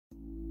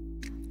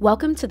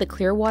Welcome to the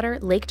Clearwater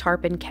Lake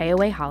Tarpon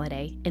KOA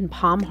Holiday in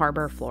Palm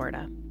Harbor,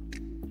 Florida.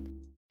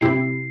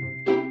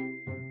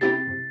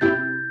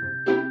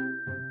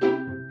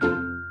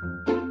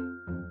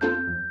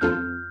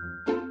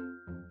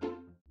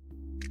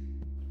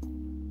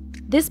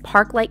 This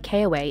park-like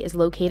KOA is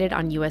located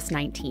on US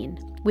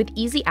 19, with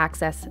easy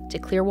access to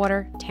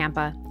Clearwater,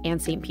 Tampa,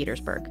 and St.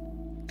 Petersburg.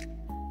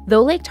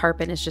 Though Lake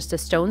Tarpon is just a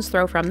stone's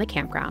throw from the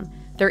campground,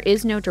 there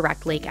is no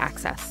direct lake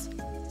access.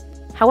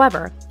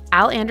 However,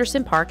 Al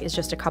Anderson Park is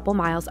just a couple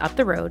miles up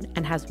the road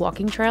and has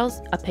walking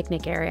trails, a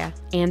picnic area,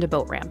 and a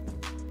boat ramp.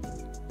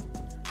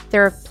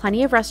 There are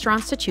plenty of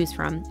restaurants to choose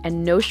from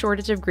and no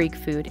shortage of Greek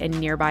food in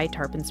nearby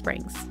Tarpon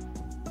Springs.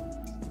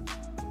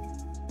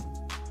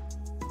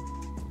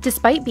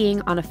 Despite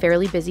being on a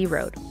fairly busy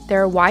road,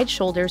 there are wide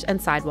shoulders and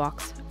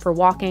sidewalks for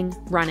walking,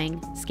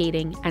 running,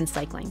 skating, and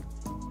cycling.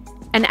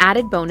 An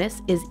added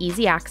bonus is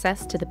easy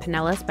access to the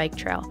Pinellas Bike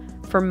Trail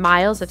for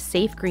miles of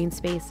safe green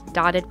space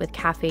dotted with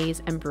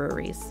cafes and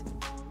breweries.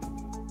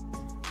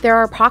 There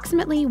are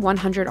approximately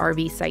 100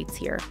 RV sites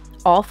here,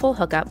 all full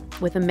hookup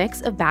with a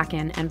mix of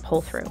back-in and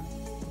pull-through.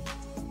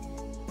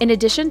 In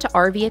addition to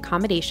RV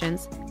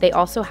accommodations, they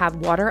also have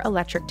water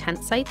electric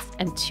tent sites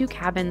and 2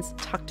 cabins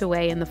tucked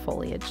away in the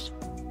foliage.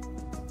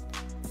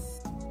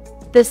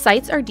 The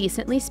sites are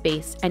decently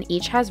spaced and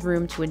each has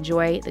room to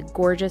enjoy the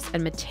gorgeous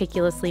and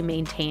meticulously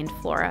maintained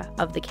flora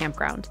of the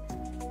campground.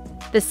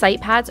 The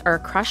site pads are a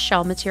crushed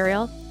shell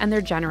material and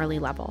they're generally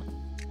level.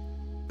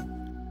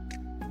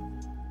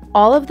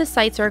 All of the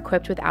sites are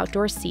equipped with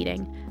outdoor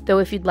seating, though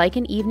if you'd like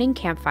an evening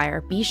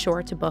campfire, be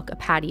sure to book a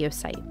patio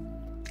site.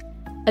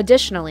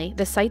 Additionally,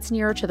 the sites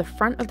nearer to the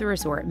front of the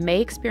resort may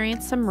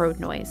experience some road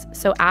noise,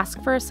 so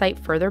ask for a site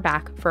further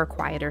back for a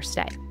quieter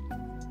stay.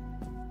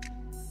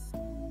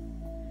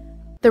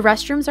 The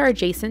restrooms are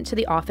adjacent to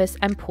the office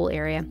and pool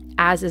area,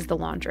 as is the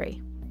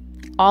laundry.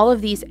 All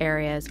of these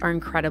areas are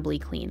incredibly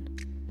clean.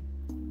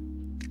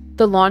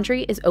 The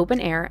laundry is open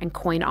air and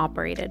coin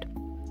operated.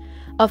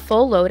 A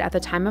full load at the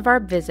time of our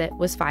visit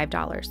was $5,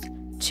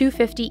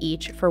 $2.50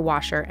 each for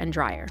washer and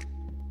dryer.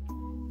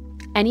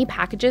 Any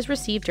packages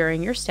received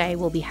during your stay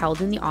will be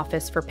held in the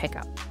office for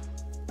pickup.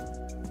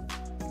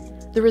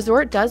 The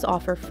resort does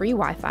offer free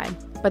Wi-Fi,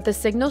 but the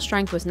signal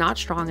strength was not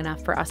strong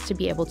enough for us to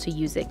be able to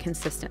use it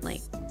consistently,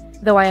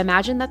 though I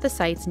imagine that the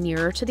sites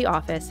nearer to the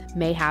office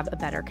may have a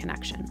better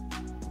connection.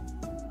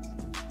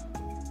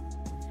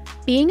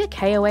 Being a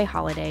KOA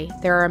holiday,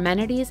 there are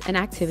amenities and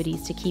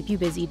activities to keep you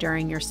busy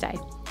during your stay.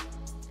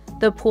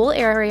 The pool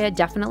area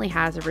definitely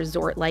has a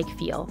resort-like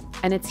feel,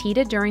 and it's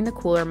heated during the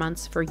cooler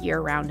months for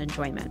year-round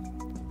enjoyment.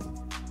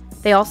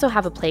 They also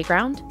have a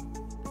playground,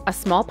 a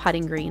small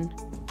putting green,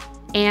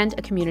 and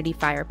a community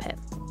fire pit.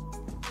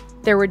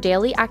 There were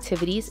daily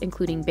activities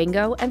including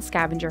bingo and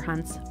scavenger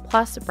hunts,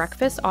 plus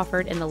breakfast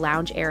offered in the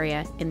lounge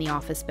area in the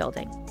office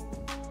building.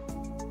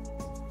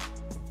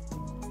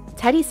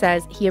 Teddy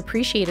says he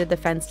appreciated the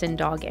fenced-in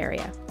dog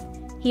area.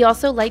 He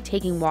also liked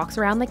taking walks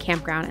around the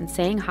campground and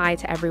saying hi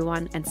to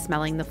everyone and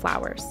smelling the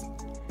flowers.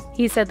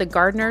 He said the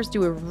gardeners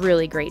do a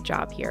really great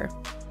job here.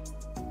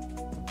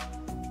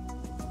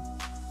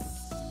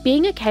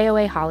 Being a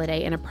KOA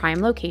holiday in a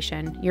prime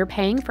location, you're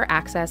paying for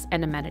access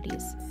and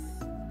amenities.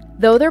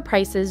 Though their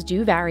prices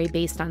do vary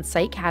based on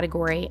site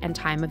category and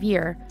time of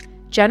year,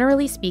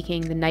 generally speaking,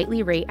 the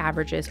nightly rate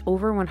averages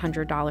over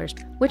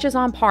 $100, which is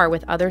on par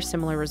with other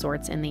similar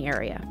resorts in the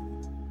area.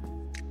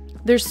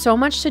 There's so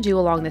much to do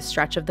along this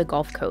stretch of the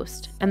Gulf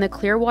Coast, and the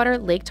Clearwater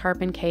Lake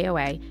Tarpon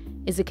KOA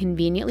is a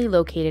conveniently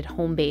located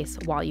home base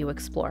while you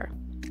explore.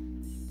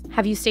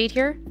 Have you stayed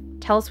here?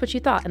 Tell us what you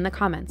thought in the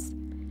comments.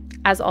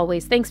 As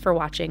always, thanks for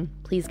watching.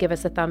 Please give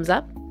us a thumbs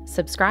up,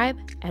 subscribe,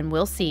 and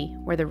we'll see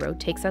where the road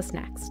takes us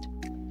next.